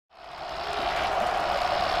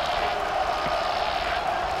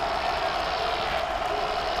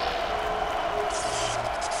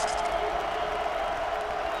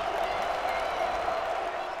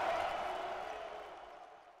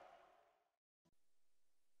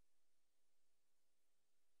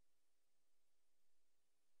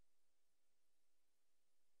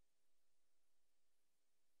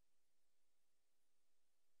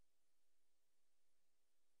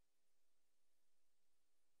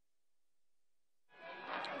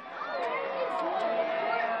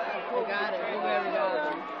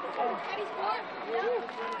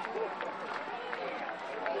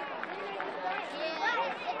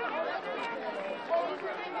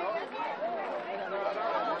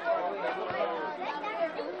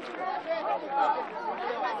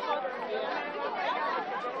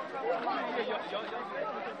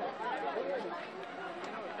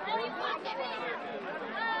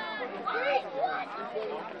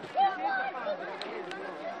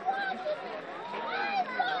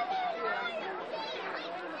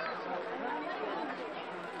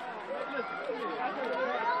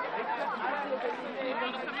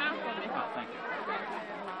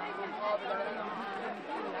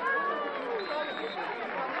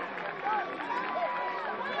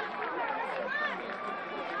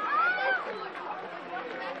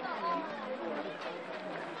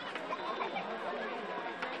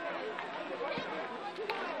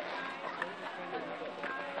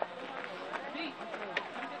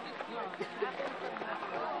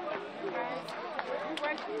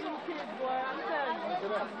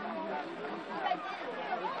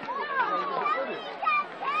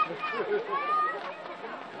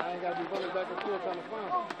I ain't got to be running back and forth trying to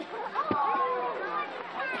find them.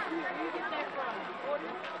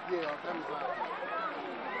 Yeah, I'll tell you about it.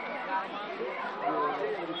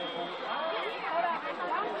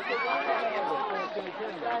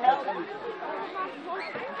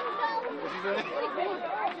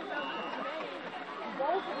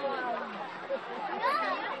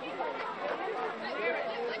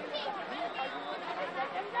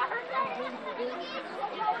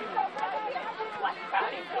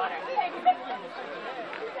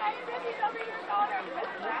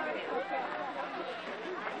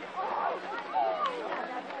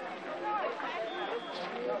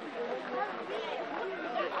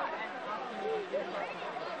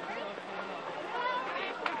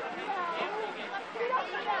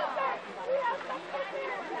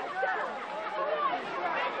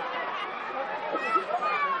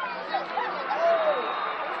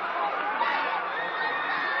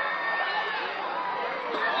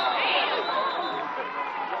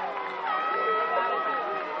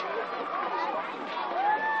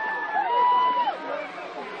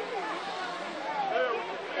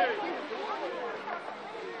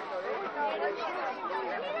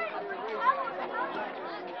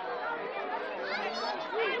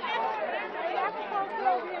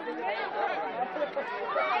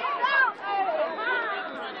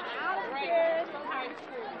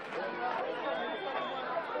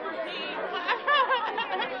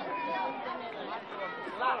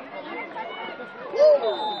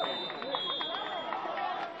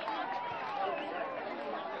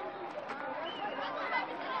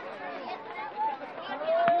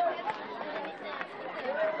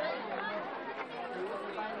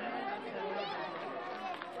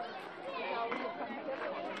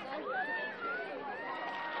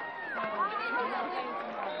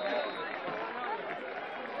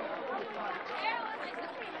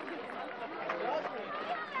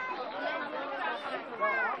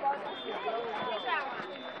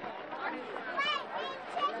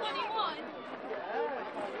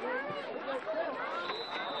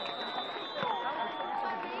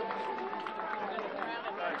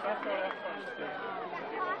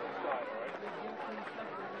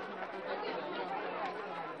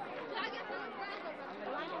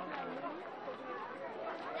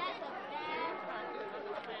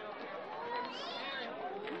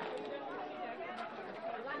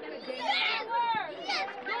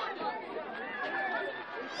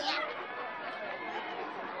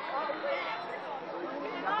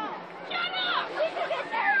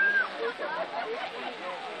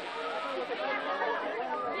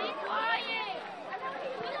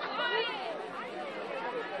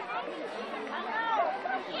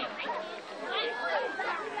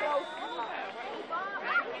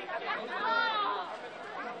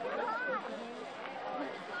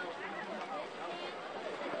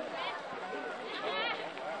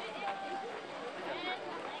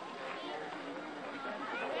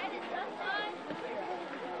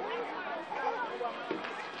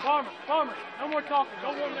 Farmer, no more talking.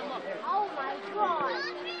 Don't warm them up. Oh my God.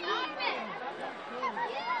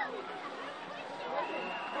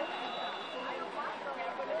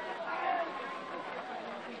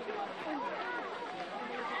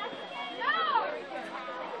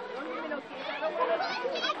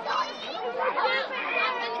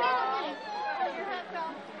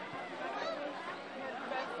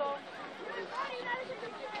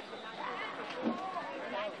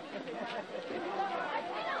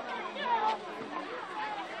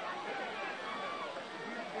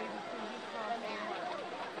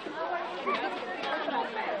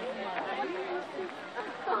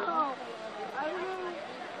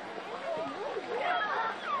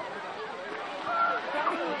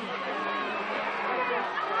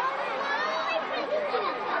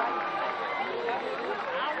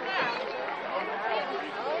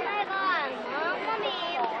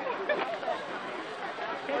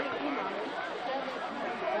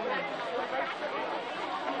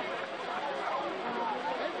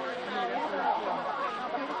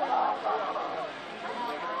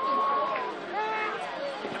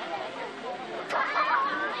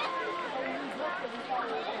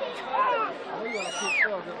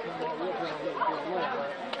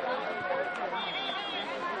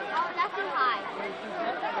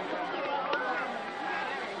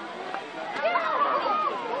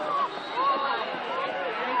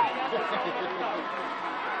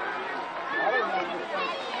 I don't know.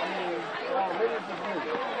 I mean, maybe it's just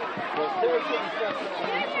me. But Terry shouldn't step in. I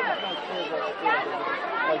mean, he shouldn't not care about the field.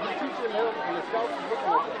 Like, you're teaching him, and the scouts is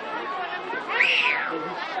looking at that. So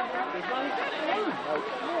it's not his thing. Like,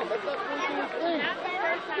 come on, let that boy do his thing.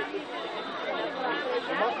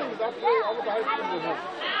 And my thing is, I went to high school with him.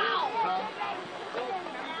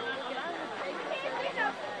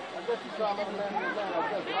 I guess he's trying to let a man be a man, I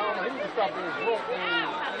guess. But I don't know. He needs to stop being broke, and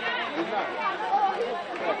he's not.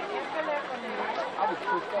 But I was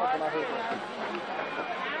pissed off when I heard that.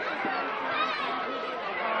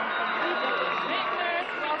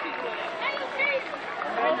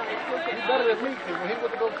 He's better than me, because when he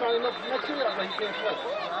went to go signing up for next year, I was like, he can't play.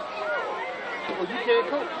 Well, you can't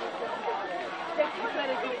coach. They say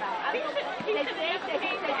that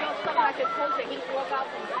he said you're something like a coach that he walk out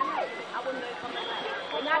from that. I wouldn't let him come back.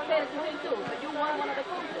 And I said it's me too, but you want one of the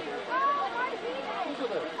coaches. Who's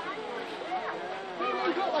that? He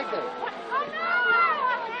didn't go like that.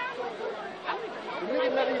 The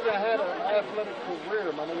nigga never even had an athletic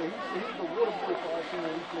career, my nigga. He's the water boy for our team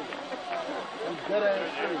in East League. I'm dead ass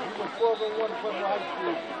serious. He went 12-1 in Pueblo High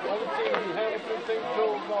School. The only team he Hamilton, St.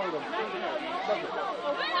 Joe's, all of them. Nothing.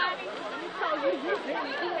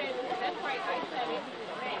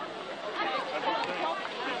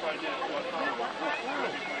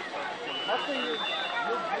 My thing is,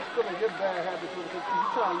 you're still in your bad habits because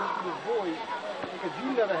you're trying to listen to this boy because you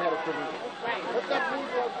never had a career. Let that boy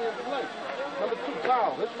go out there and play. Number 2,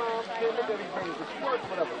 Kyle. His mom can't look at anything. But she works,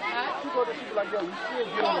 whatever. She go to, she be like, yo, you still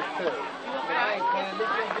get on this test. And I ain't playing. This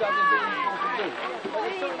ain't get out there doing what you're supposed to do.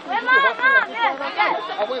 Like, it's something you do.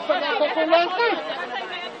 I went something I spoke on last night.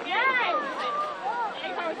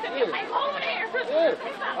 Yeah,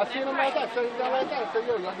 I seen him last night. I seen him down last night. I said,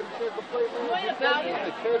 yo, y'all get a chance to play, man. I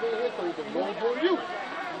said, Kevin in here so he can go and join you.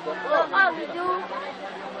 But, but I don't know what they're doing.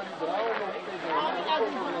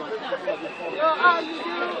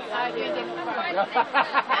 I did it first.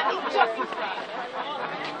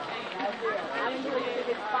 I'm doing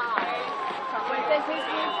it 5. When they take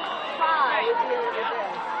me 5, it's the end of the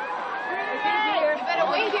day. You better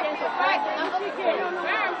wait here for 5. I'm going to get it.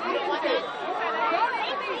 You don't want that.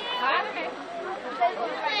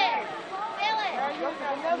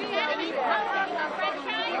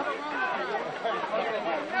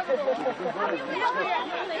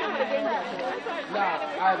 Nah,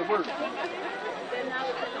 I had to work. You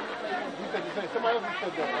said the same. Somebody else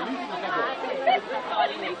said that. At least you said that.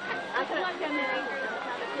 I feel like I'm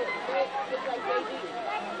just like JD.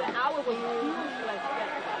 The hour was huge like that.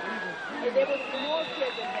 And there was more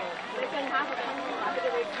kids in there. They said half of them, I think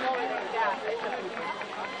they were smaller than that.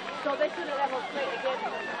 So they should have ever played against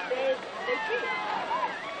them. They cheated.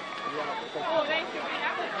 Oh, they should be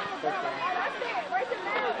out. That's it. Where's the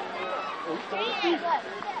man? Oh, he's still in the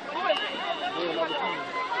Who is it?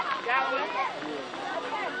 Galvin?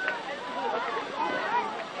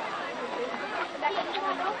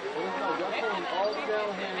 Y'all pulling all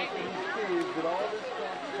down here for these kids, with all this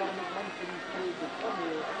stuff, trying to make money for these kids that come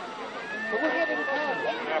here. So what happened with that?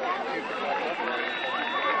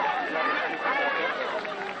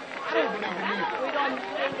 I don't believe in either. We don't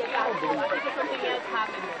think it got I think it's something else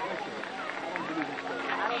happened. I don't believe in stuff.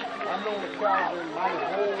 I know the problem my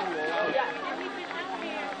whole life. Yeah.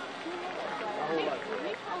 My whole life.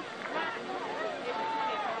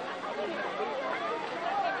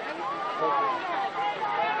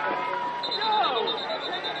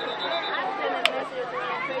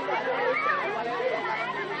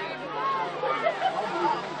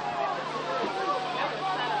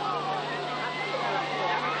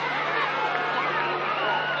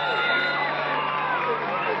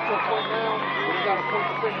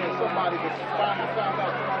 Somebody that finally found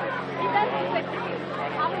out somebody.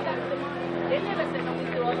 They never said no, we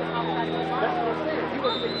do all the outside of the line. That's what I'm saying. He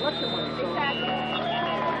wasn't making election money. So. Exactly.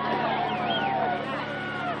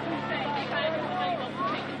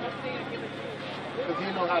 Because he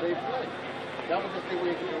know how they play. That was just the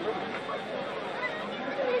way he was living.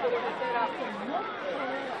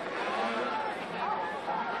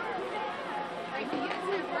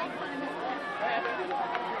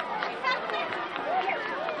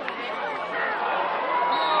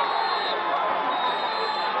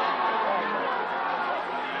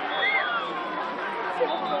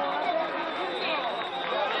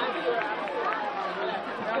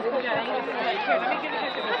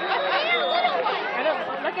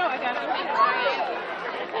 Let go, I got it.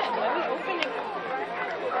 Let me open it.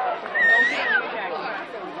 Don't get it, Jackie.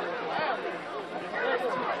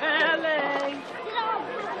 LA.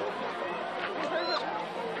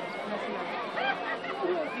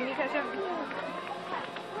 You need ketchup?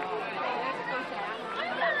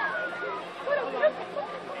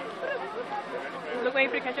 Look, wait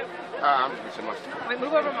for the ketchup. I'm just mixing mustard. Wait,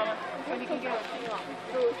 move over, Mama. So you can get over.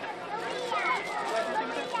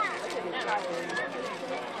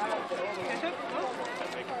 Ketchup?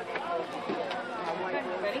 Okay,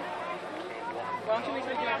 ready? Why don't you make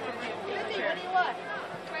sure you get out from the chair? What do you want?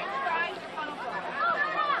 French fries or funnel fries?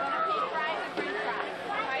 Funnel fries or French fries?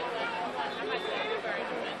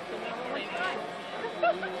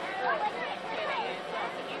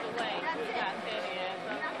 Either way, you got that ass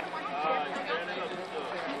up.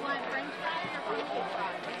 You want French fries or funnel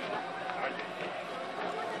fries?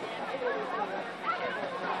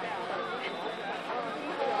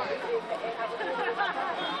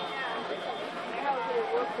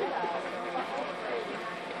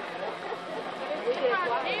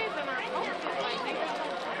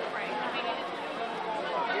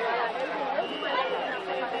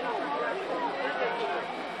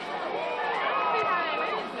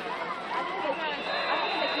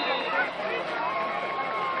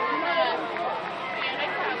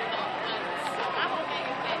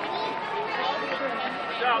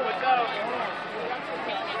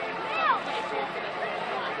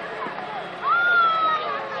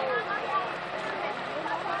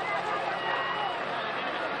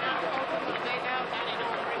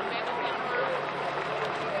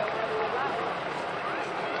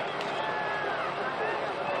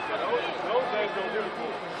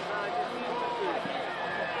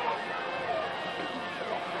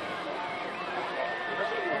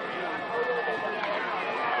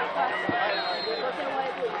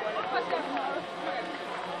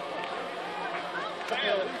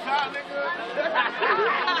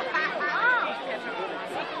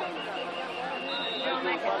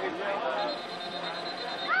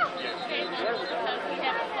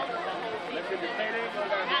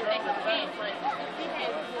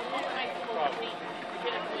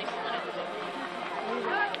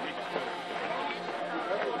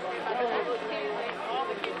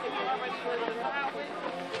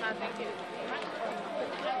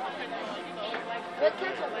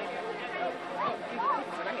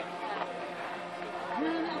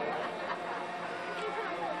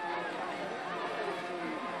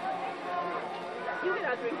 You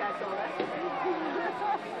cannot drink that soda.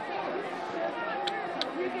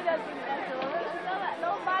 You cannot drink that soda.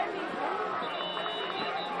 Don't buy me.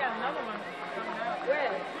 You got another one.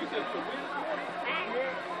 Where?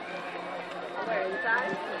 Where,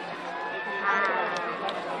 inside?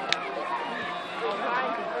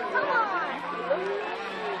 Come on.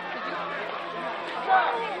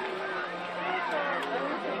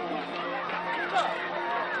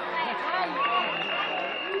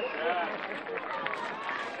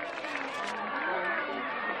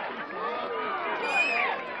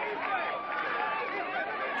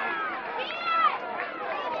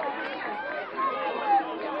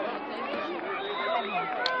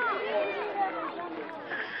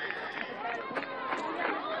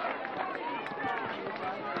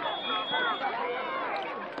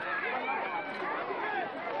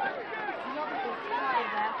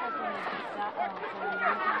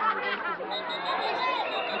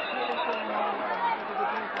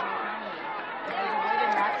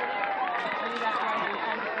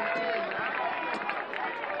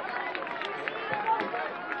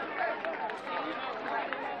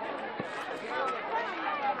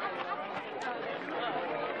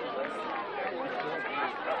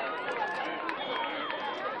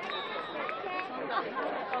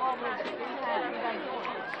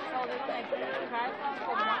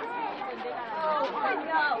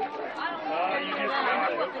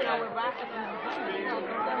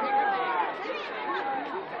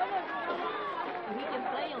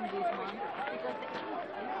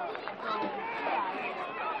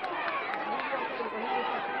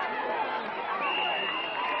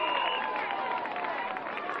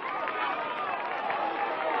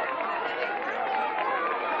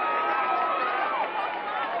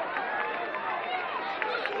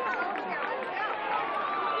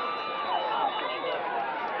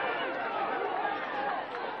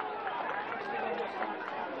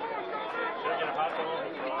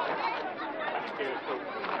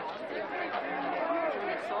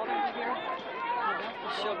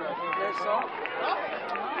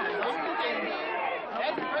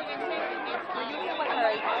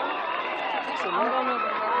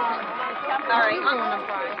 Sorry, I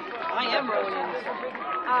am rolling in this.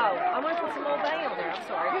 Oh, I want to put some Old Bay on there. I'm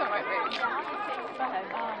sorry. Go ahead.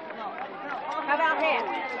 How about ham?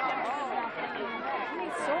 I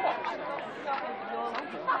need salt.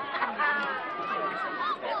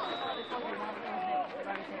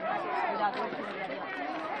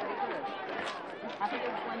 I think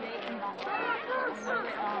it was one day in the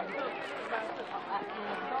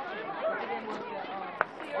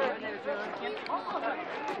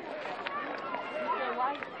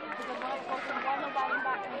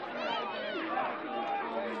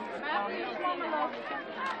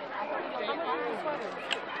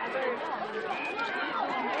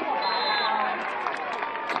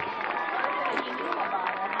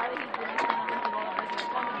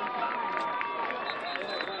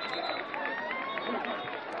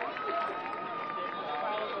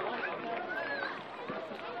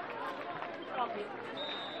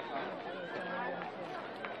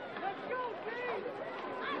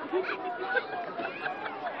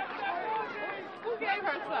Who gave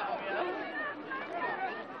her some, yeah?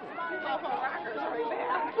 She's off her rockers right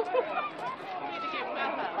now. She need to get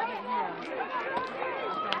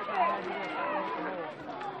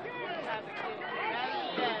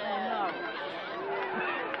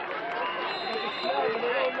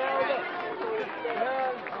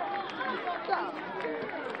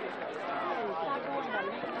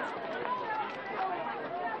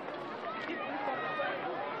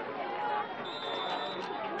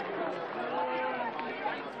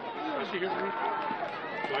She here for me?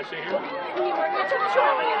 Do I stay here?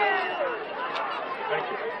 Thank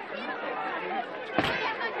you.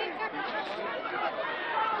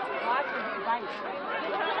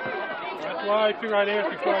 That's why I figure I'd ask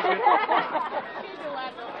before I get...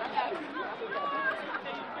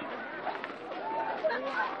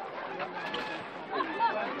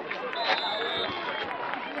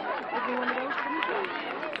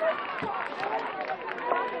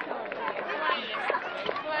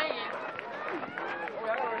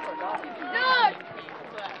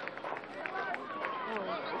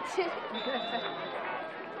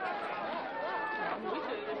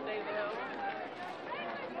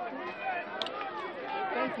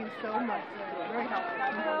 Thank you so much. Very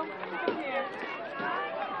helpful. Come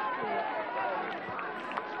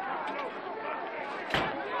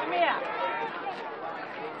here.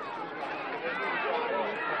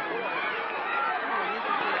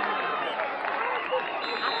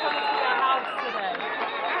 I'm coming to your house today.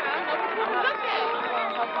 I'm going to help you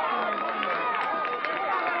clean your room.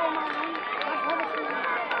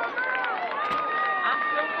 I'm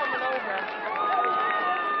still coming over.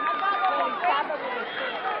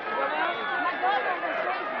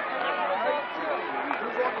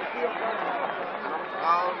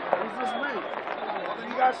 It's just me. So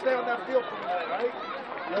you guys stay on that field for a minute, right?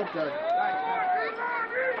 Okay.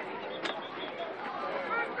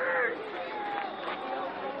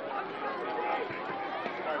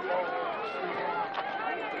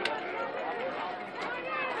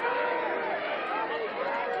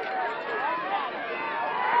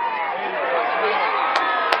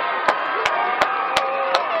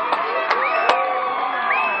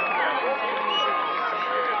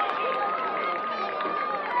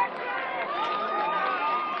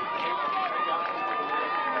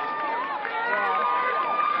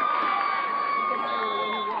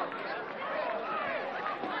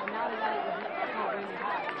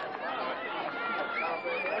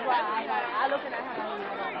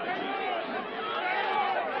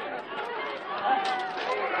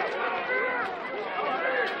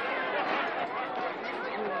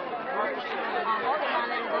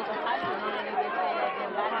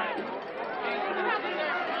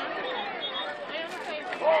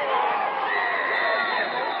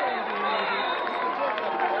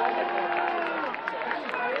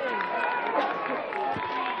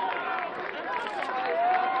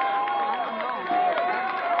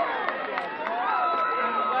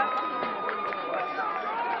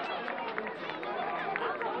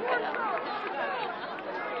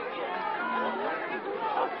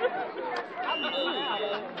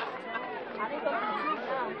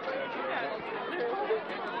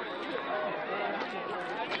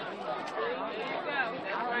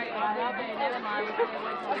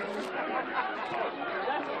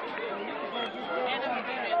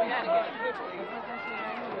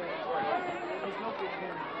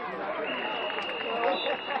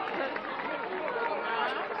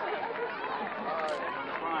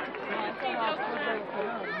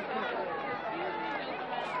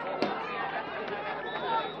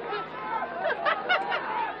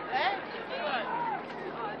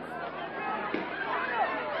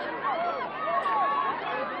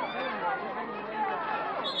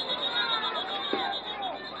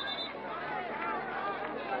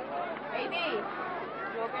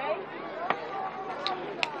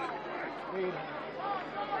 Yeah.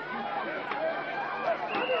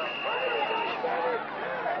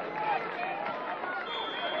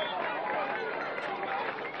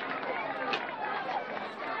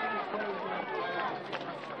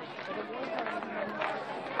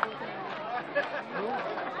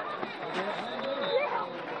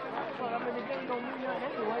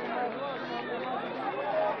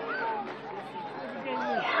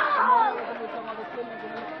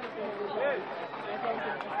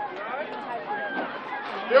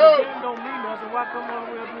 why come all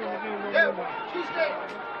the way up here and get no window? Cheese steak.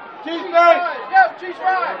 Cheese steak. Yes, cheese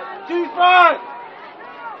fries. Cheese fries.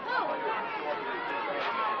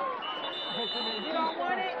 You don't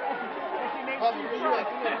want it? Papa, where you at?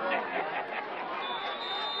 Come here.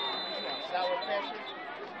 Sour patches.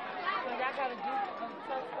 So y'all gotta do some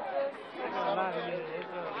stuff with this? I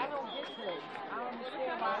don't get this. I don't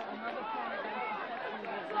understand why another parent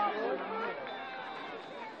got to touch me with this.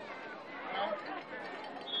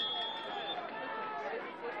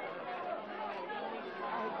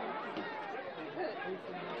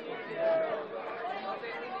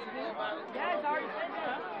 Yeah, it's already been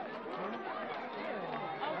done.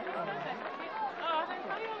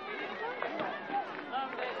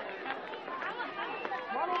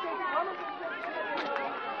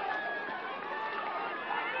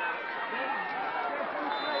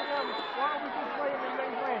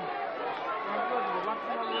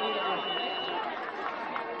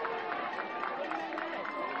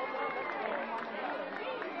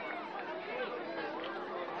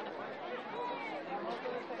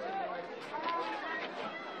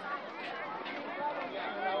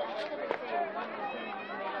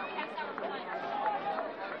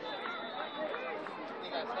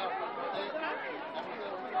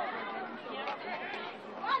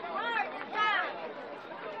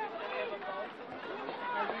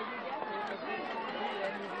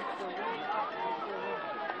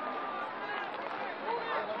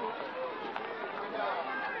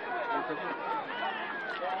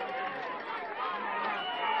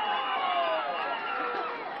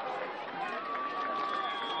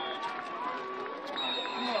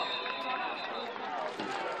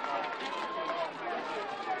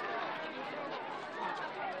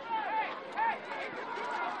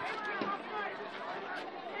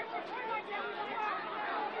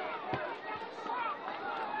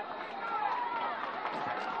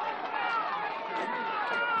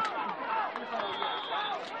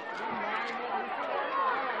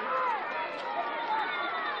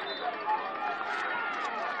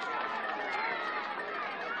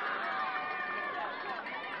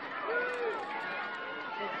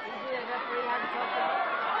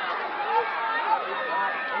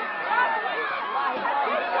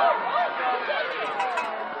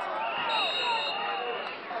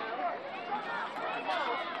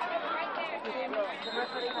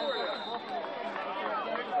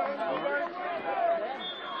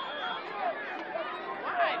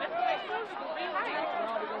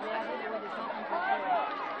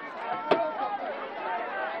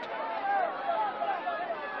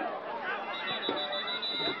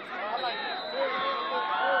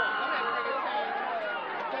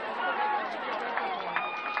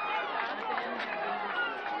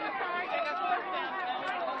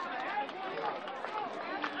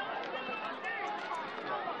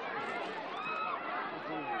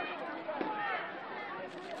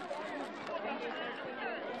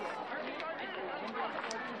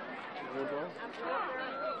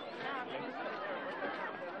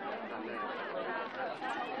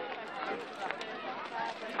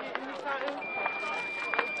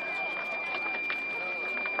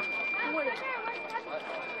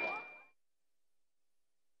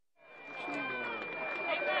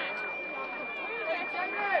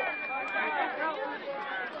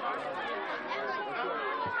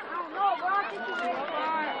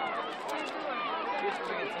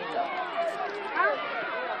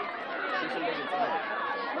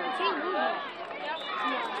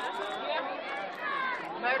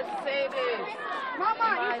 Mercedes. Mama,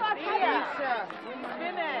 you saw Maria.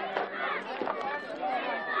 Finish.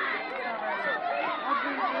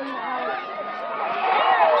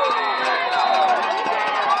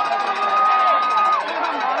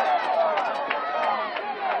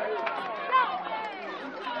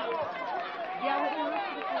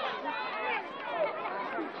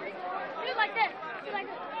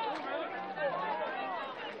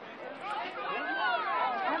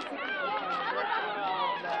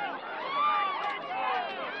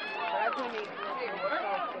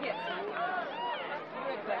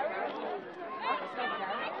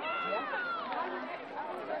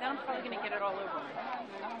 I'm probably going to get it all over.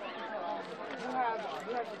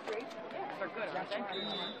 You have the treats? They're good, aren't they?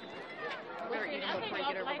 They're eating before I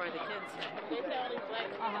get over by the kids.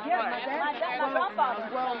 Yeah, my grandfather.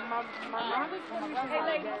 Well, my mom was going to say, hey,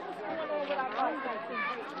 ladies, what's going on with our life?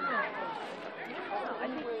 I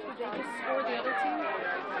think, did they just score the other team?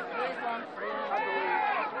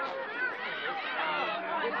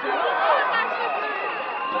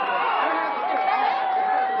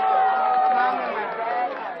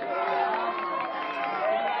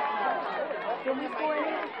 Can we score it?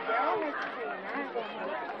 They're all next to me, and I have to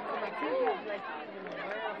my team has like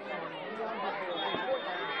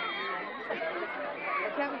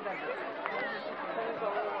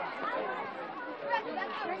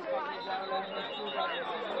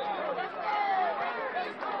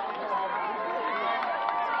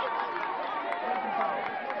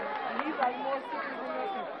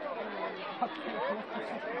Better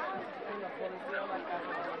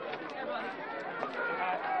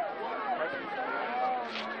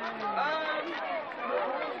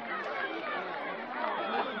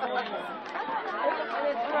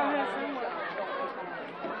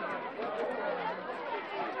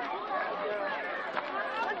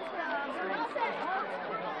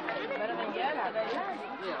than yesterday.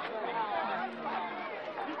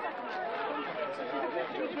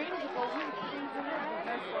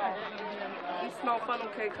 You smell funnel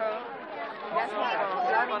cake, huh? That's why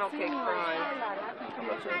funnel cake fries.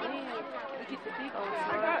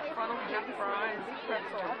 I got funnel cake fries,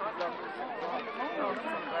 pretzel, hot dogs. Oh, so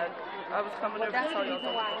good. I was coming over to tell you I was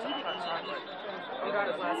going to get hot chocolate. I got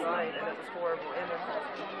it last night and it was horrible. And it was,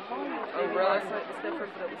 I realized it was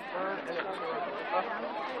different, but it was burnt and it was horrible.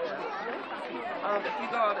 If you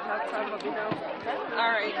go out at that time, let me know.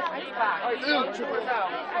 Alright. Are you going to or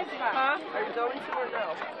no? Huh? Are you going to or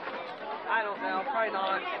no? I don't know. Probably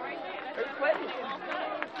not. Are you quitting?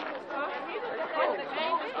 Huh? Are you quitting?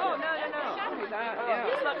 Oh, no. I'll do that. Yeah.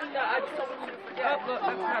 Just let me know. I just don't want you to forget. Oh, look.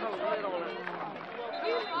 That's got a lid on it.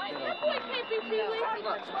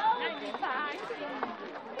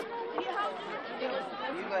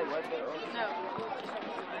 You like what? No.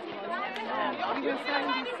 Even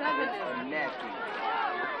 77 is A napkin.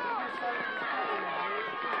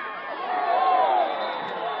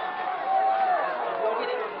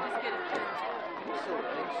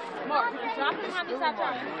 Mark, drop it behind the side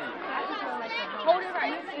door. Hold it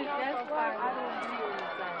right. That's why I don't do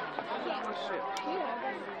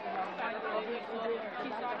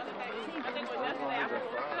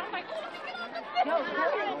No,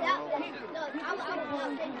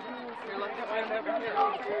 You're like that man over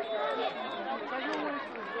here.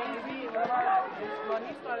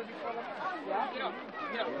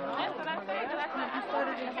 that's what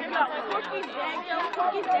I said. Cookies, Daniel.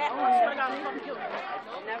 Cookies, that one. I got from you.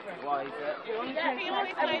 Never. Why is that? He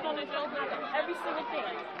only plays on the show every single thing.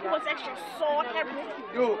 He wants extra salt, everything.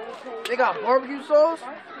 Yo, they got barbecue sauce?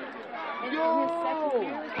 Yo!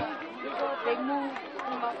 They moved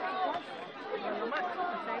him up.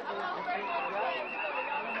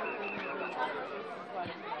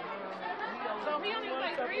 So he only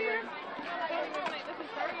played 3 years? This is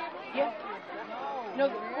 3rd year? Yeah. No,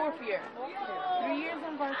 the 4th year. 3 years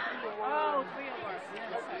in varsity. Oh, 3 years.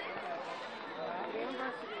 Okay.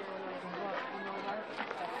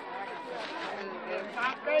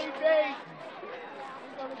 Baby!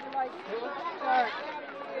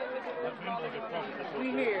 We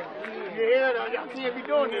here. You hear that? Y'all can't be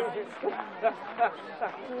doing this.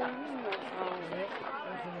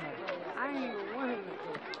 I ain't even want him to go.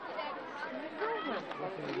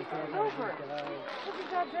 It's over. Look at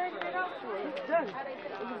y'all dragging it out for. It's done. It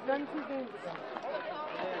was done 2 games ago.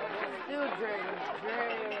 Still dragging it.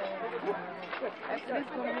 After this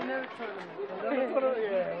going to be another tournament.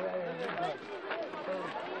 Yeah.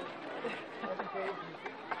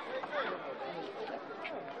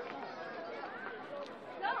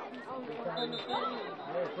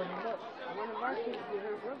 One of our kids get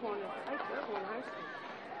hurt. We're going to high school.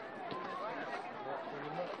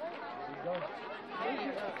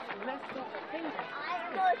 Messed up fingers.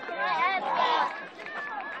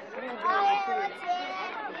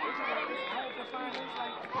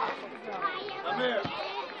 I'm here.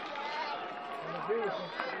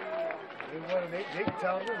 They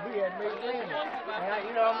telling us we had made landing. And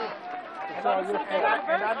you know what I mean? And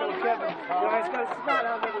I know Kevin. I ain't got a spot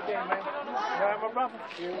out every day, man. You right, my brother?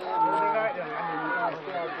 Everything all right there. I mean,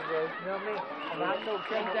 you know what I mean? And I know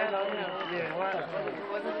Kevin. Yeah, right. It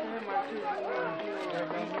wasn't for him, our kids. You know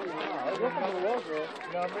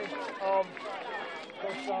what I mean?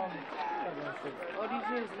 All these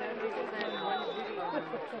years, man, they just had one video.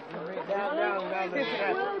 Down.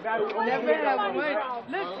 Never had one.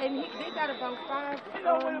 Look, and they got about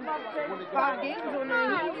 5 games on there,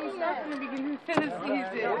 and he didn't start from the beginning of the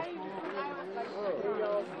season.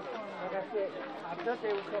 Like I said, I thought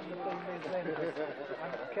they were coming to play minutes later.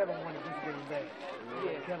 Kevin wanted this game bad.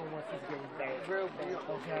 Yeah, Kevin wants this game bad. Real bad.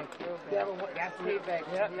 Okay. Kevin wants that's payback.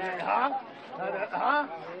 Huh? I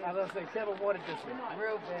was gonna say Kevin wanted this one.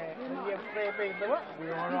 Real bad. Yeah, we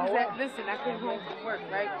were on our way. Listen, I came home from work,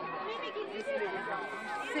 right? This nigga got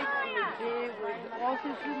sick in the bed with all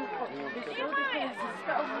his uniform. His shoulder pads and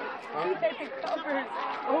stuff. He had the covers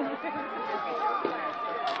over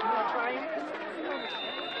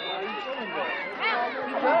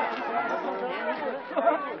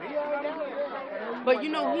But you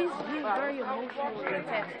know, he's very emotional and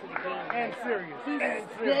attached to the game. And serious. He's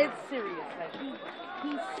dead serious. Like he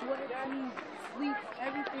sweats, he sleeps,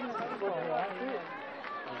 everything is over.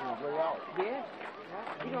 Yeah.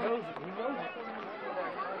 He knows it.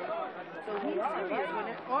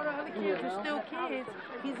 other kids are still kids.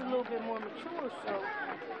 He's a little bit more mature, so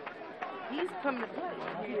he's coming to play.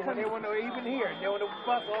 When they want to even here, they want to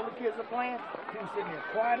bus, all the kids are playing. He's sitting there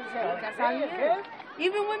quiet as hell. That's how he is.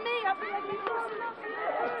 Even with me, I feel like he's listening up to me.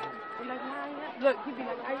 Be like, I am. Look, he be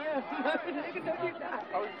like, I am. Nigga, don't you die.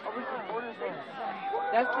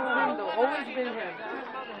 That's just him, though. Always been him.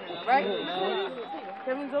 Right?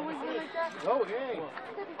 Kevin's always been like that? Oh,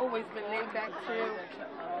 yeah. Always been laid back, chill.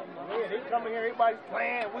 Yeah, they come in here, everybody's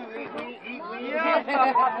playing. We eat, we eat.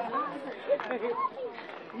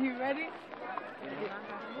 You ready?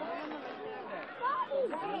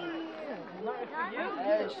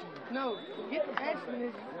 No, get the Ashley in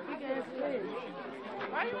his big ass leg.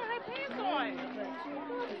 Why you don't have pants on?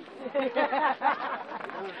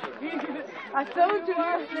 I told you I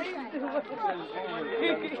was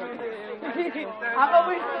I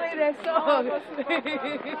always play that song.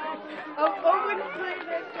 I always play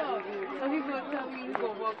that song. So he's going to tell me he's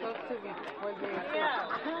going to walk up to me one day.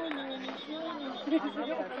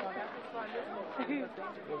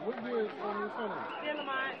 What year is on your phone?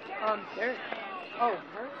 Dirt. Oh,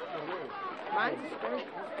 her? Mine's straight.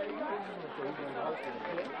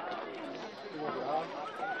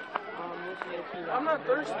 I'm not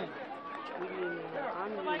thirsty.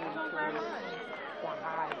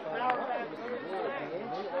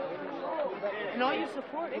 And all you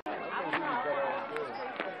support is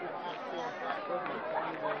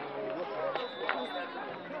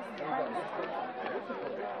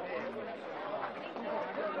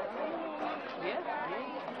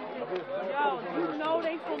Yo, you know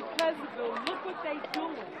they from Pleasantville. Look what they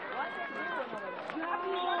doing. Yo,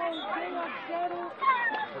 they are ghetto.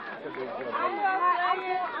 I'm not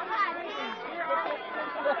saying.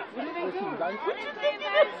 what do they do? What you think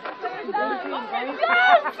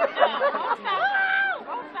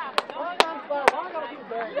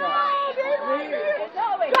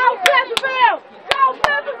Go Pleasantville! Go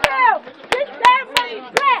Pleasantville! Get that money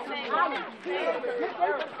back!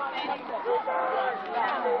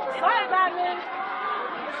 Sorry about me.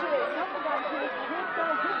 Shit, something got to get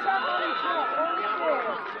that money back.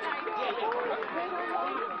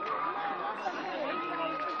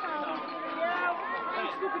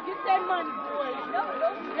 Get that money, boy.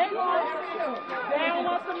 They don't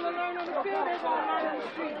want them to learn on the field, they're going to learn on the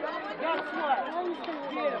street. Guess what?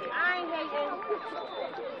 Yeah. I ain't hating.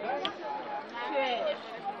 Shit.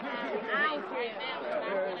 I ain't hating.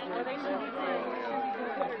 Well, they should be paying.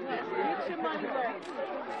 Get your money back.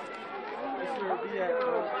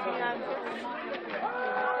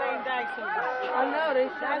 Same dice. I know, they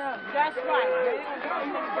shut up. That's right.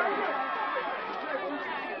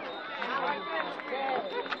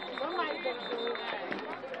 Somebody's gonna do it.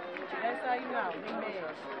 That's how you know. He mad.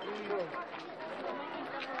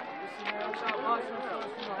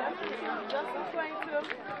 Just explain to him.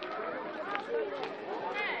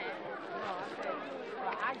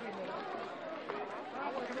 I get it.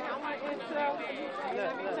 I want intel.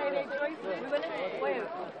 Let me say their choices. Wait.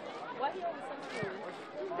 What he always says?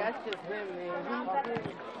 That's just him, man. He's like that.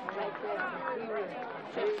 He was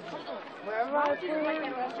crazy. Wherever I put him, he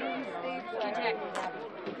stays like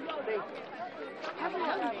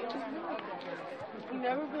He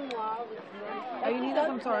never been wild. Oh, you need this?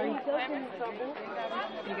 I'm sorry. He does get in trouble.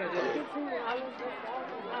 You got it.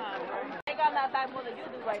 I ain't got nothing back more than you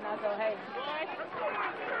do right now, so hey.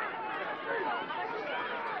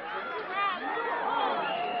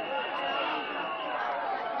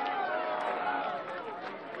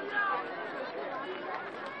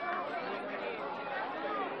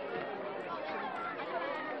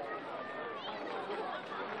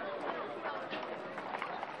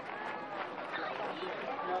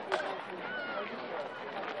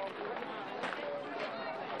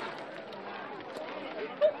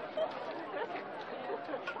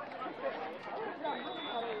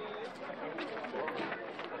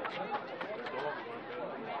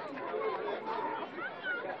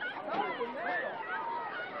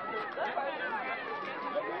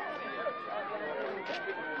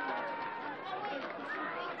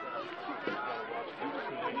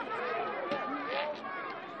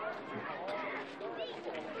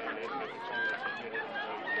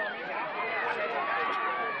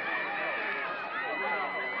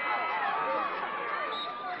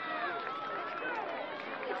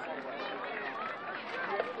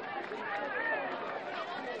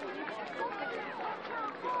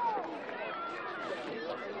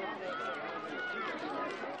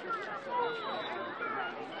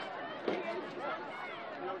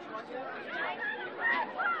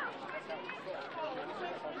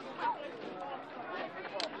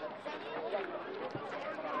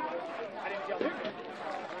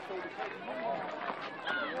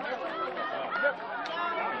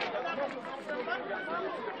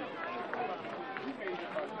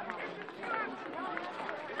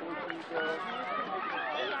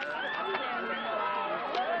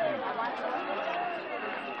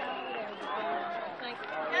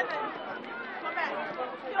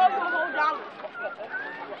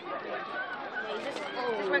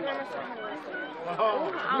 regular Mr.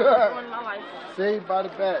 Oh. I don't want my life. Saved by the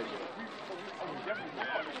bag.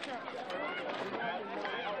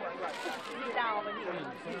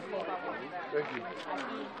 Thank you.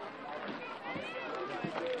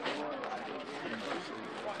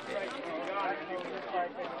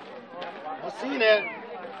 I seen that.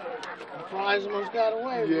 The flies almost got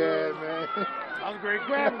away. Yeah, man. I was great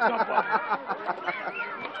grabbing somebody.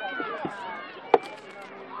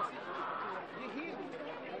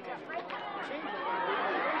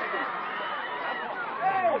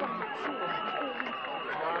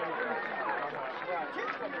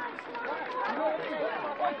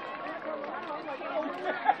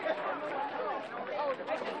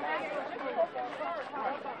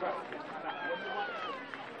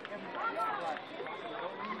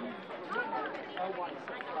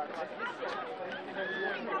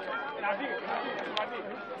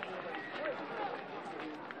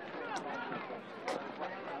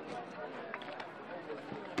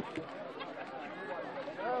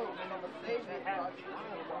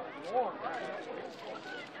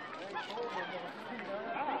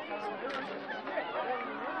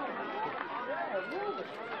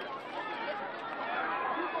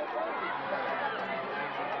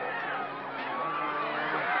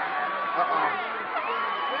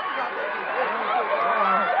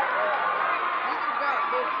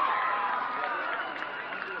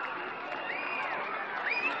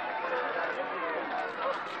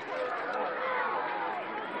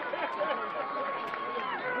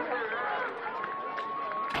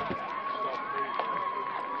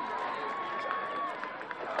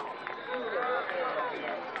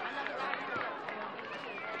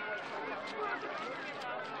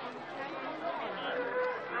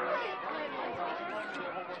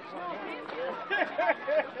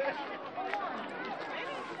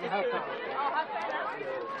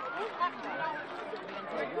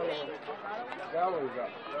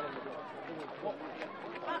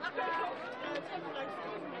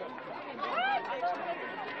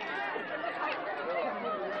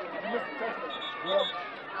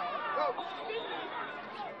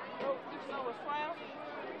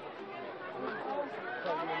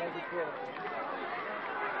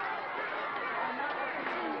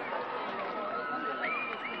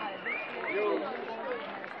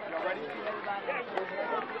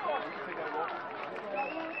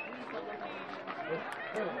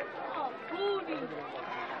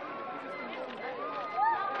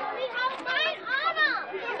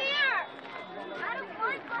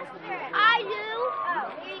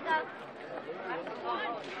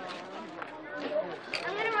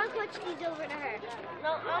 These over to her.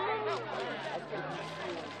 No, I'm gonna...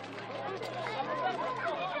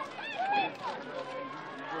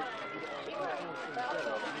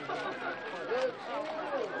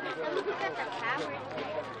 Got the power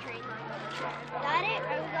train line. Got it?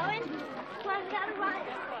 Are we going? Come on, we gotta run.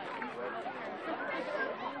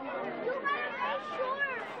 You gotta make sure.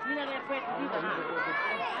 You know that press to be behind.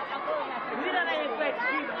 You know that press to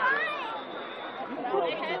be behind.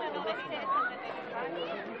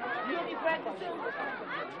 You be practicing?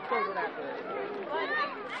 Go with that.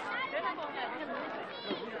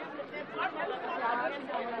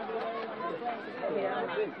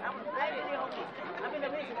 I've been a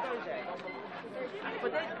week Thursday. But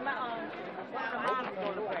this my mom's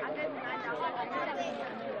going to practice.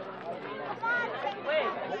 Wait,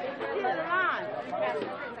 here's the line.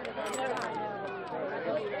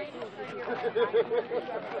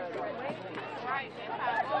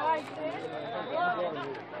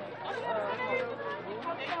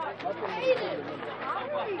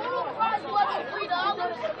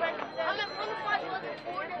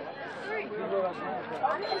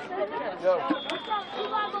 Yo.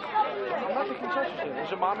 I'm not the concession stand. Is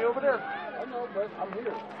your mommy over there? I know, but I'm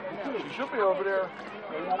here. She should be over there.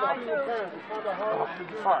 All right,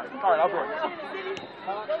 I'll do it.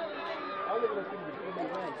 I live in the city with people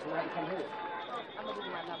named Rand, so I have to come here. I'm going to give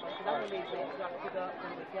you my number, because I'm going to make plans, so I can pick up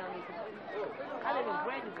and tell me I live in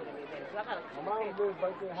Brandon with me, so I got to... My mom lives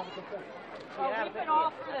right there, have a consent. Yeah, we've been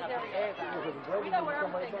off to this area. We know where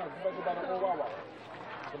everything is. You better go by the old Wawa.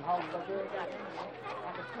 Some houses right there. I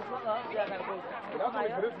can scoop up, yeah, I got to go. That's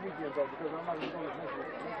only for this weekend, though, because I'm not going to go next week.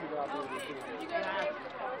 Next week I'll be able to do it.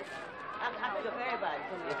 I pick up everybody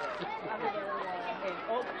from there.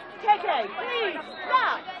 KK, please,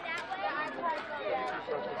 stop!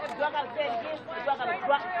 Do I got to say it again? Do I got to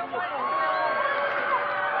drop from your phone?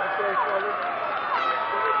 Okay, Charlie.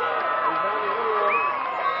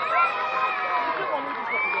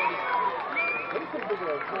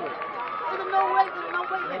 There's no way,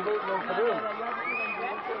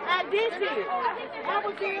 I did see it. I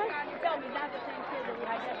was here. Tell me, not the same kid that we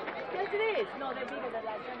had kids. No, they're bigger than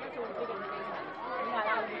that. They're bigger than this one. We got a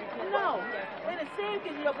lot of bigger kids. No, they're the same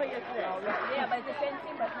kids you don't play yesterday. Yeah, but it's the same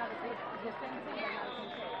team, but it's not the same. It's the same team, but not the same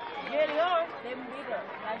kids. Yeah, they are. They're bigger.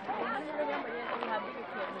 Like, they used to remember this, we have bigger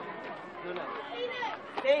kids. No.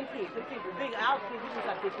 Same kids. The kids, the big our kids, we just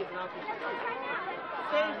have big kids and our kids.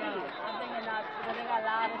 Same kids. I'm thinking not, because they got a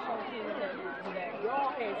lot of short kids there.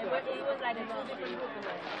 Your head. It was like a two different groups in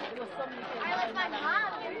there. It was so many kids. I was like,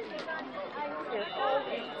 Mom, It's all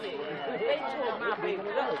these kids. They tore my baby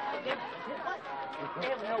up.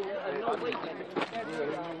 They have no weight limit.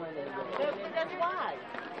 That's why.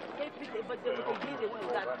 But then what they did, they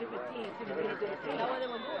got different teams, different teams. That's what they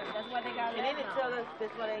were doing. That's why they got. And they didn't tell us.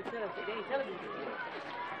 That's why they didn't tell us. They didn't tell us.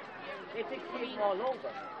 They picked kids from all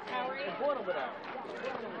over. And brought them with us.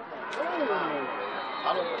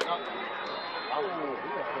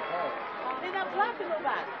 They're not blocking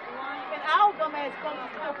nobody. And our dumb ass comes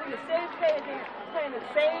from the same players playing the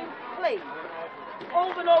same play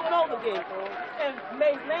over and over and over again. And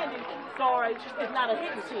Mays Landing, sorry, is not a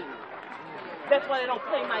hitting team. That's why they don't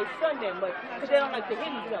play my son that much, because they don't like to hit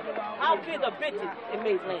each other. Our kids are bitches in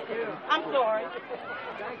Mays Landing. I'm sorry.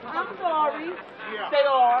 I'm sorry. They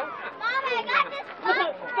are. Mom, I got this.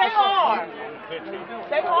 They are.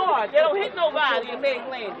 They are. They don't hit nobody in Mays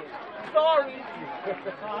Landing. Sorry.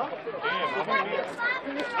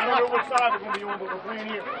 I don't know what side we're going to be on, but we're playing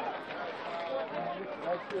here.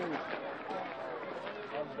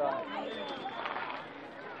 I'm done.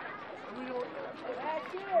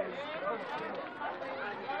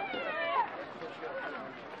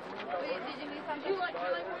 Did you need something?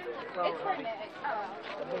 It's for me.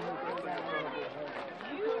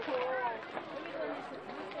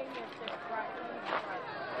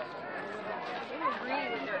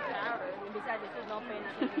 Besides, there's no pain.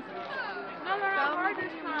 No, they're not hard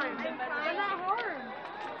this time. They're not hard.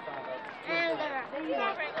 And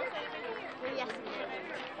yes.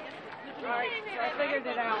 Alright, so I figured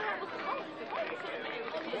it out.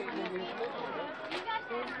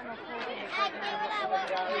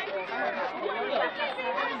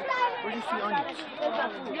 Where do you see onions?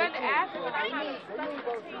 You had to ask for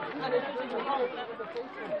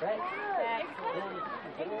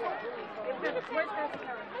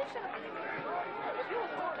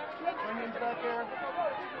Onions back there?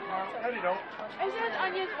 No, you don't. It says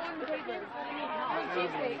onions on the paper. On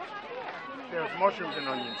cheesesteak. There's mushrooms and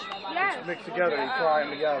onions. Yes. Mixed together, you fry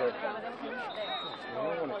them together. I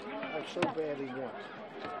so badly want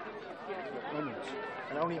onions.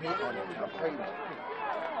 And I don't even eat onions. I pray them.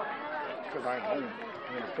 Because I'm home.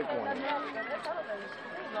 I'm going to pick one.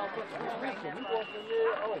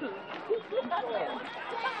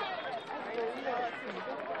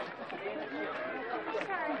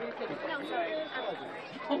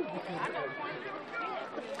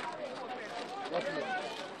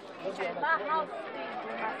 My house stinks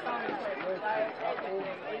when my son plays.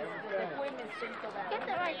 The equipment stinks so bad. Get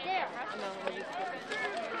that right there.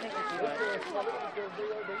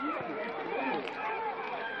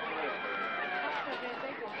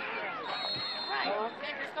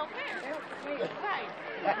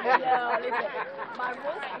 Yeah, listen, my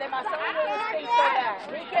roof, then my son really stinks so bad.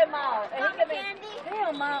 He came out, and he came in,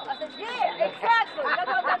 damn, Mom. I said, yeah, exactly. That's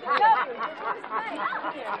what I'm about to tell you.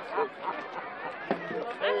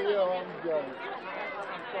 Hey, yo, I'm done.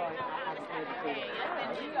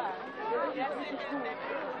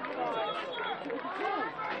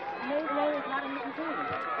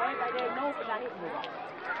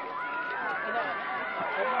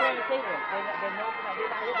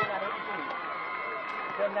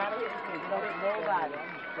 They're not a hitting team. They don't hit nobody.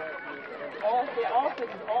 All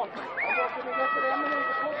things is awesome. I'm walking in yesterday. I'm in the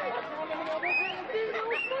coach.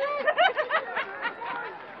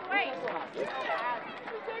 Wait.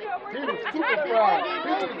 He was super fried.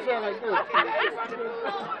 He didn't sound like this.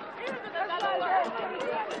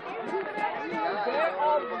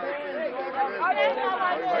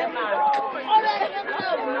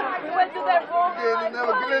 We went to that room. Yeah, you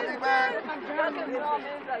never busy, man.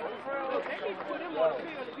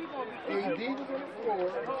 AD was on the floor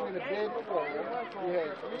between the bed and the wall. You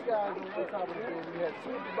had 3 guys on one top of the bed. You had 2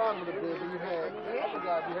 at the bottom of the bed. And you had the other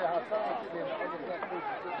guy. You had Hassan and the other black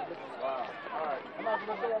person sitting there. Wow. All right. I'm not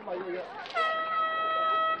going to go. I'm like, yeah.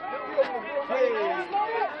 Hey, you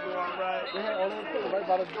all right? They had all those people right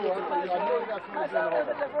by the door. I said, I know you got somebody in the hall.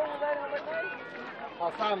 I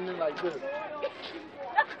was signing in like this.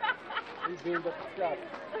 He beamed up the sky.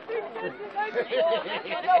 You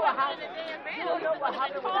know what happened? You don't know what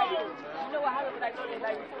happened when I do. You know what happened when I go to the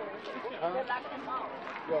night before? They locked him out.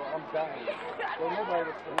 Yo, I'm dying. Well, nobody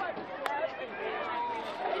was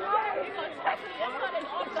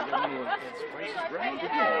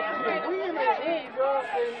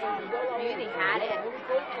Beauty had it.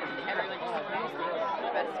 Everyone just used it. The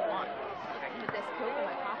best one. I put this Coke in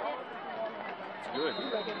my pocket. Good. I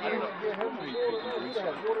don't know.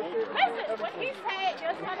 Listen, when he said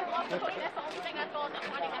your son is off the clean, that's the only thing I thought that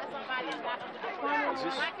money had somebody and got on the phone. Is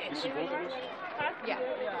this both of us? Yeah.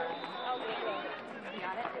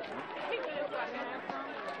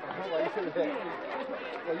 Why you say that?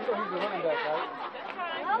 Well, you know he's a running back, right?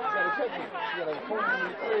 You gotta check him. You gotta phone him in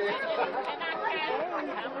the crib.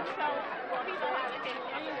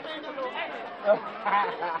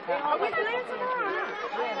 Are we playing tomorrow?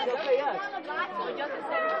 Yeah, they'll pay us.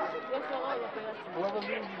 Whoever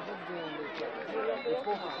loses this game, they play. They're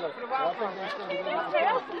supposed to play. I think they still They'll pay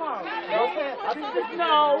us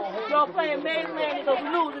tomorrow. Y'all playing mainland and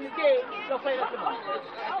they'll lose in the game. They'll play us tomorrow.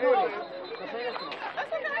 They'll play us tomorrow.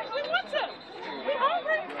 That's what we want to. We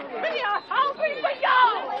hungry? We are hungry for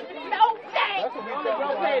y'all. No thanks.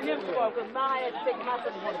 Y'all playing them tomorrow because now I had to take my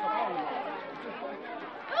son to go to home.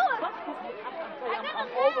 I'm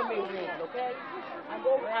over mainland, okay?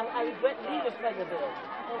 I regret leaving Pleasantville,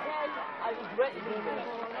 okay? I regret leaving.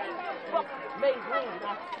 Fuck mainland.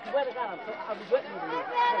 I swear to God, I regret leaving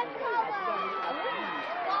Pleasantville.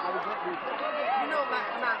 I regret leaving. You know, my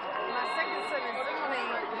second son is playing,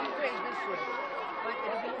 he plays this year, but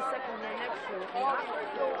it'll be his second year next year.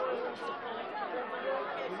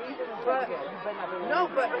 But, no,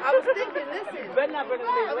 but I was thinking, listen, You better not bring it to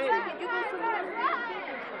I was mainland. thinking, you go somewhere else.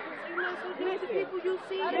 You know, the people you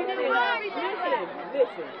see,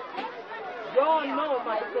 Listen. Y'all know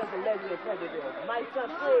my son's a legend in Pleasantville. My son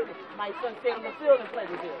played, my son stayed on the field in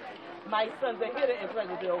Pleasantville. My son's a hitter in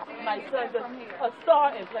Pleasantville. My son's a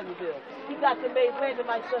star in Pleasantville. He got to Mays Landing,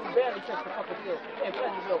 my son barely touched the fucking field in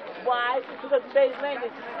Pleasantville. Why? Because Mays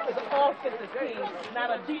Landing is an offensive team, not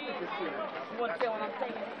a defensive team. You understand what I'm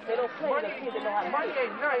saying? They don't play the kids that know how to play.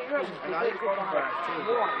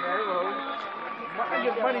 I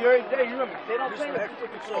get money every day, you remember? They don't play the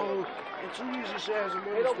So, in 2 years, you shares a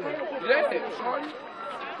They don't play the kids. Yeah, shorty.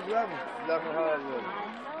 11 Hollywood. I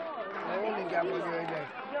only got money every day.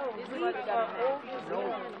 No,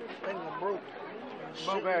 things are broke.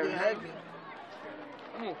 Broke every day.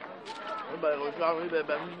 Everybody goes shopping, you better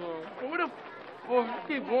back. What the fuck?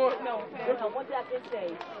 Keep going. No, one thing I can say,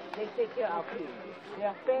 they take care of our kids. They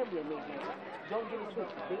are family in Mays Landing. Don't get it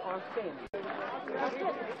twisted. They are family.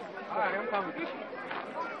 All right, I'm coming.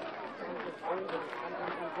 I'm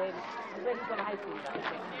glad he's going to high school.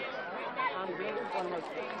 I'm glad he's going to high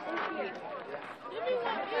school.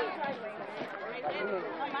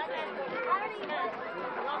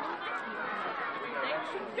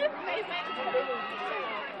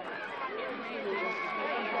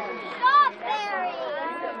 Strawberry!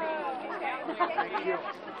 Thank you.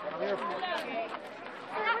 I'm here for you.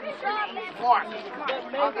 Mark.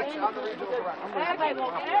 Everybody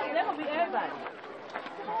gonna, they're going to be everybody.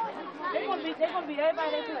 They're going to be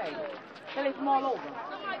everybody they play. Till they come all over.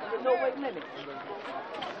 There's no weight limit.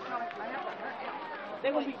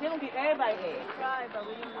 They're going to be everybody there.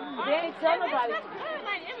 They ain't tell nobody.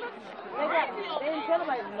 They ain't tell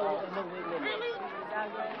nobody no weight limit.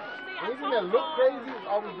 Anything that look crazy is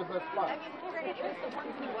always the best spot.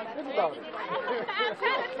 Think about it. I'm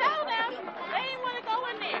trying to tell them. They ain't want to go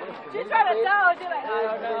in there. She's trying to tell her. She's like, I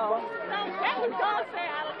don't know. No, that was God saying,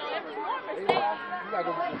 I don't know. It was more mistake. You gotta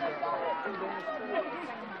go get this.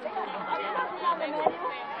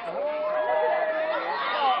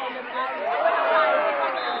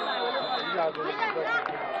 You gotta go get this.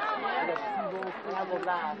 I will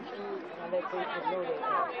lie. I let Facebook know that.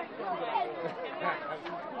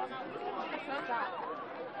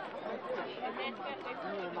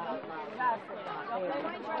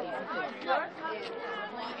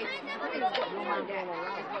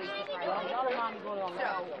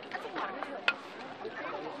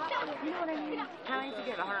 You know what I mean? How to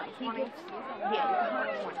get 120? Yeah,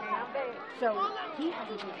 120. So he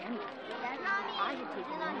hasn't taken anything. I had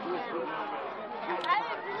taken one. And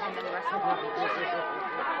then the rest of the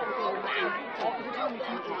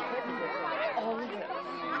all of it.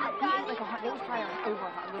 He ate like 100. It was probably over a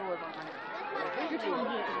little over 100. You're telling me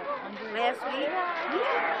he ate 100 last week?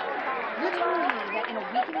 Yeah. You're telling me that in a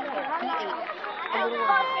week and a half he ate a little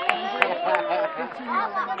over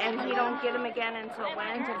 100, and he don't get him again until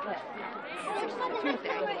when?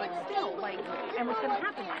 Tuesday. But still, like, and what's going to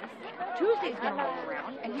happen is Tuesday's going to roll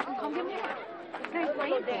around, and he can come to me. They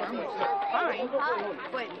played for him, which is fine.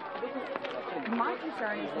 But my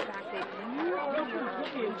concern is the fact that you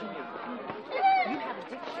have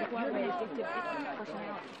addictive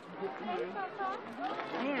personality.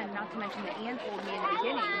 And not to mention that Ann told me in the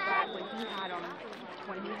beginning that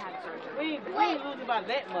when he had surgery, We ain't losing about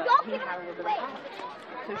that much. he had a little bit of conflict.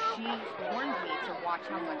 So she warned me to watch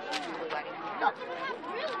how much she was letting him go.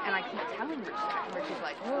 And I keep telling Rich that. And Rich is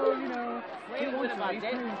like, oh, you know, he wants to be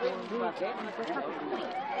playing for him. That's not the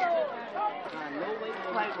point.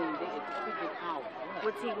 Like,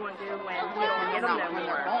 what's he going to do when he don't get them no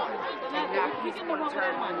more? He's going to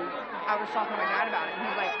turn. I was talking to my dad about it, and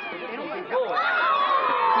he's like, they don't like that.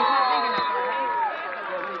 He's not thinking that far ahead.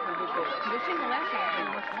 This isn't the last time I've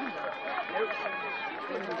been much longer.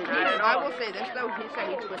 I will say this though, he said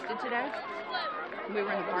he twisted today. We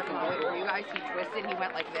were in the parking lot waiting for you guys. He twisted, he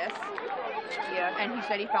went like this. Yeah. And he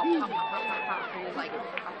said he felt pop, pop, pop, pop, pop. And he was like, I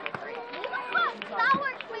feel great.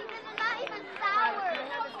 Sour cream, this is not even sour.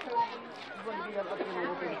 I got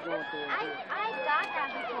that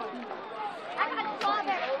before. I got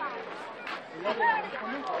strawberry.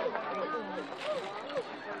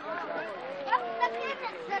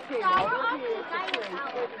 The sour one is not even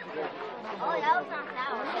sour. Oh, that was not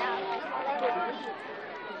sour.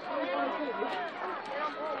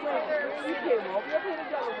 You can't walk. You're here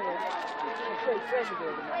together, man.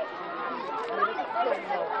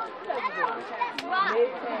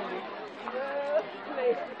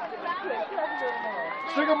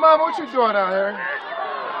 Sugar Mama, what you doing out here?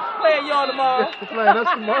 Playing y'all tomorrow. Playing us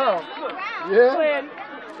tomorrow. Yeah? Playing.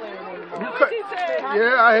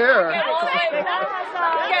 Yeah, I hear her.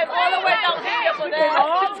 Came all the way down here for that.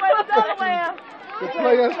 All the way to Delaware. To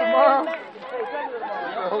play us tomorrow?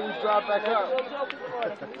 I hope we drive back up.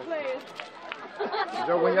 Did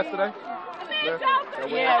y'all win yesterday?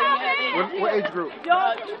 Yeah. What age group? 12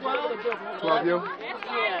 you?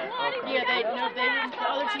 Yeah. Yeah, the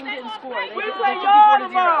other team didn't score. We play y'all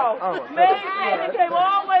tomorrow. Oh, Man, they came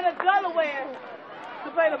all the way to Delaware to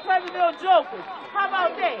play the Pleasantville Jokers. How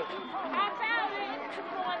about that? How about it?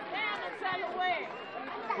 Going down in Delaware.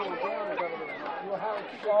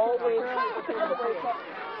 Always.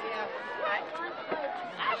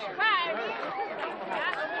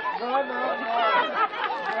 No.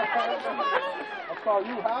 I'll call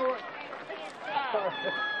you Howard.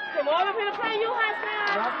 Come on up here to play you high school.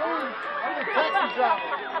 Not me. I'm the taxi driver.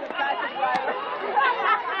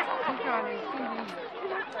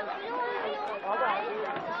 All right.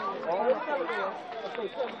 Okay, stay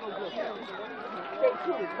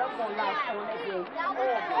tuned. I'm going to live on that game.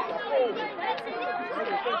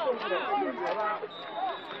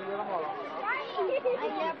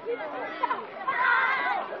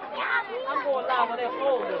 I'm going live on that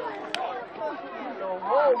folder. The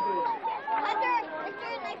whole game.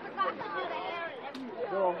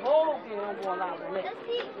 The whole game I'm going live on that.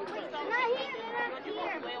 Not here.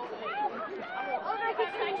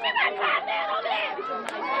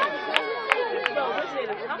 No, listen,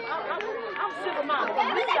 I'm super mom.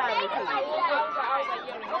 I'm this side of it too.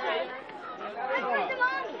 Okay.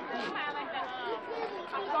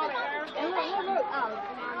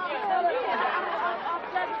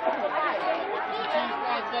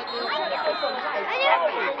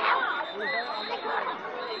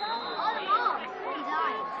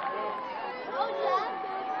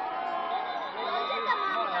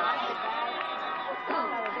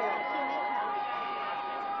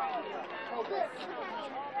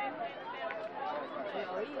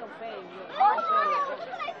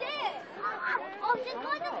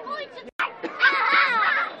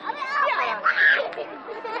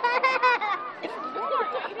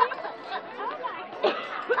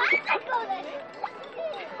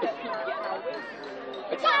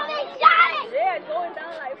 Yeah, it's going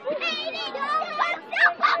down like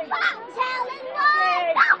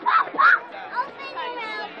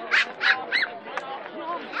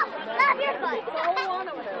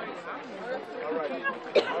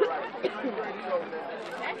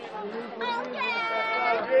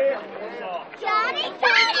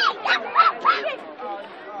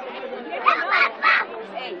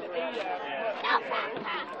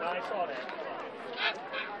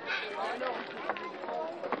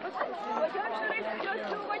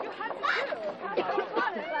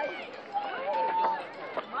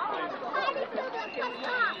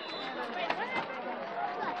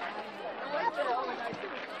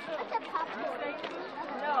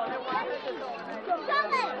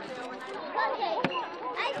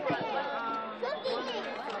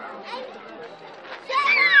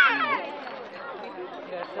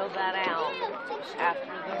fill that out. After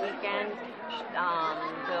the weekend,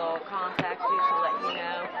 they'll contact you to let you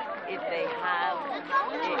know if they have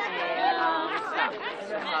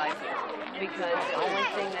sizes because the only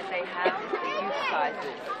thing that they have is the youth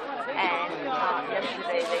sizes. And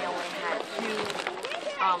yesterday they only had 2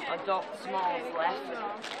 adult smalls left,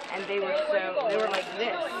 and they were like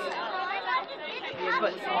this,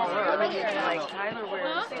 but smaller. Like Tyler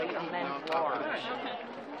wears like a men's large,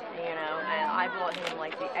 you know, and I bought him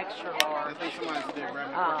like the extra large. In certain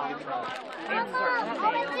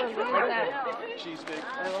things,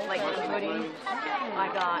 like the hoodie. I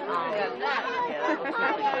got yeah, that looks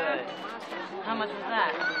really good. How much was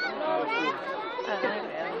that?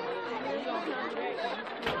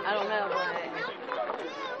 I don't know, but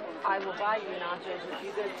I will buy you nachos if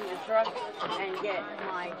you go to the truck and get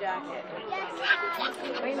my jacket.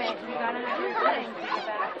 Wait a minute, you gotta have your thing to get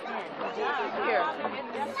back in. Here.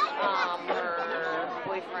 Her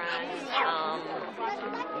boyfriend,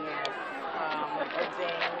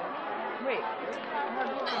 wait. Her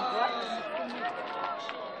boyfriend what?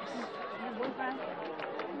 Her boyfriend?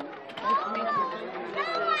 Nice to meet you. This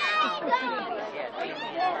is, yeah,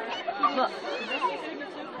 look.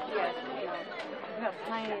 Yes. Look how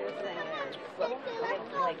tiny this thing is. Look,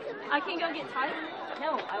 like, I can go get Tyler?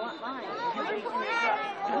 no, I want mine. Look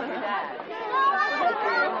at that.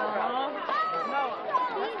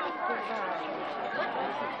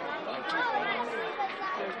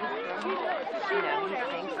 You know, he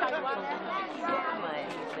thinks that we're something, but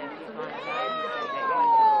he said if he's not that, he said that you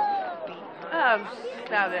will beat her. Oh,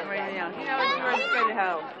 stop it right now. You know, it's really good to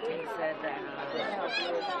help. He said that,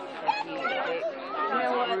 You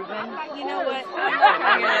know what? You know what?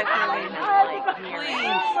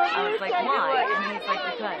 I was like, why? And he's like,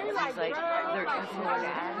 because. He's like, because his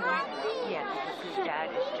dad, yeah, because his dad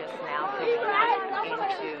is just now coming back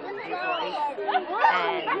into his life.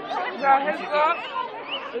 And his fault?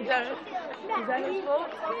 Is that his fault?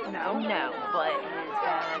 No. No, but his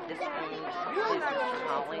dad just owns business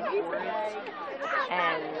hauling for it.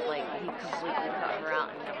 And, like, he completely cut her out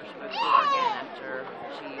and never spoke to her again after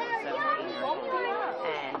she was 17 years old.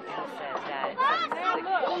 And he said that since she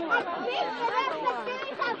got up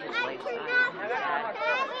his lifestyle, his dad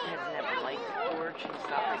has never liked George. She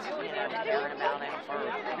stopped, you know, caring about him for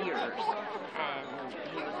years. And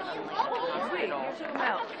he was only at the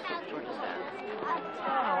hospital. George's dad.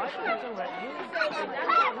 Oh, I should have told that. So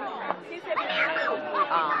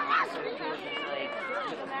George was like,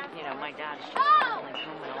 you know, my dad is just finally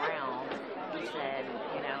coming around. He said,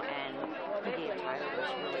 you know, and he gave Tyler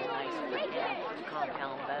this really nice freaking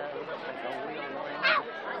compound bow, like a real one.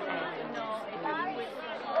 And he,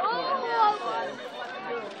 you know, says,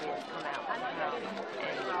 have the kids come out to the house,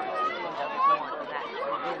 and he doesn't want that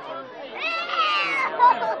provision, you know,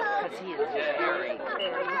 because he is very,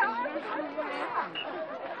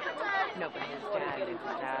 no, but his dad, if his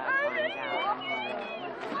dad finds out, and he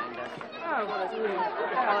will send us. Oh, well, that's weird. Get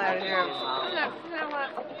the hell out of here. You know what?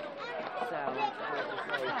 So,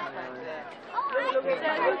 Who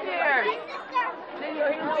cares? Then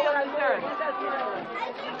you're going to be on the third. You're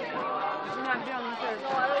not be on the third.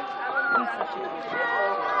 he's such a good guy.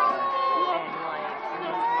 And, like,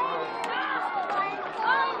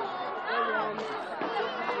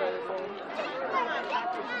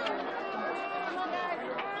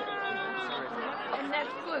 And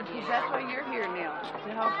that's good, because that's why you're here now, to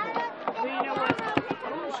help me. But you know what?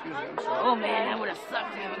 oh man, that would have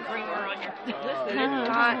sucked having creamer on your.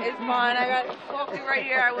 It's fine. I got coffee right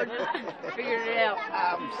here. I would have figured it out.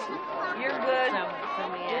 You're good. So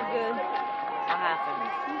man, You're good. what happened?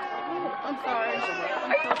 I'm sorry.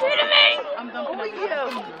 Are you kidding me? I'm dumping over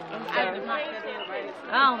you.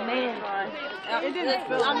 Oh man. It didn't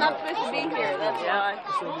feel. I'm not supposed to be here. That's why.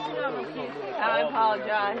 I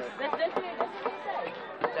apologize.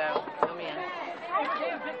 So, come in.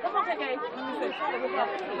 Come on, KK.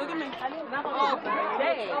 Look at me. Oh,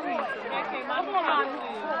 dang. Come on,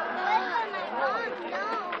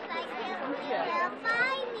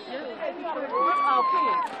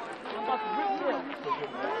 okay. I'm about to rip you.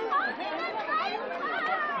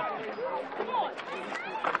 Come on.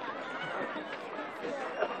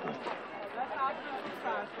 That's how I do it this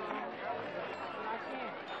time, so I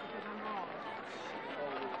can't because I'm wrong.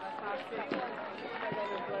 That's how I feel.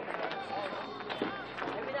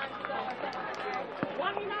 Every time you go, why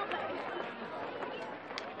me not?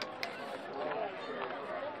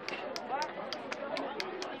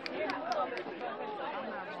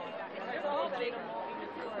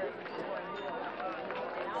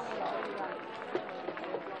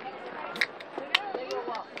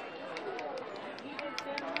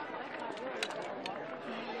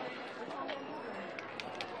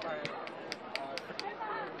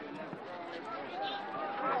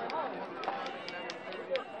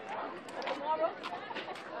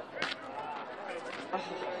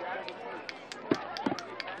 That's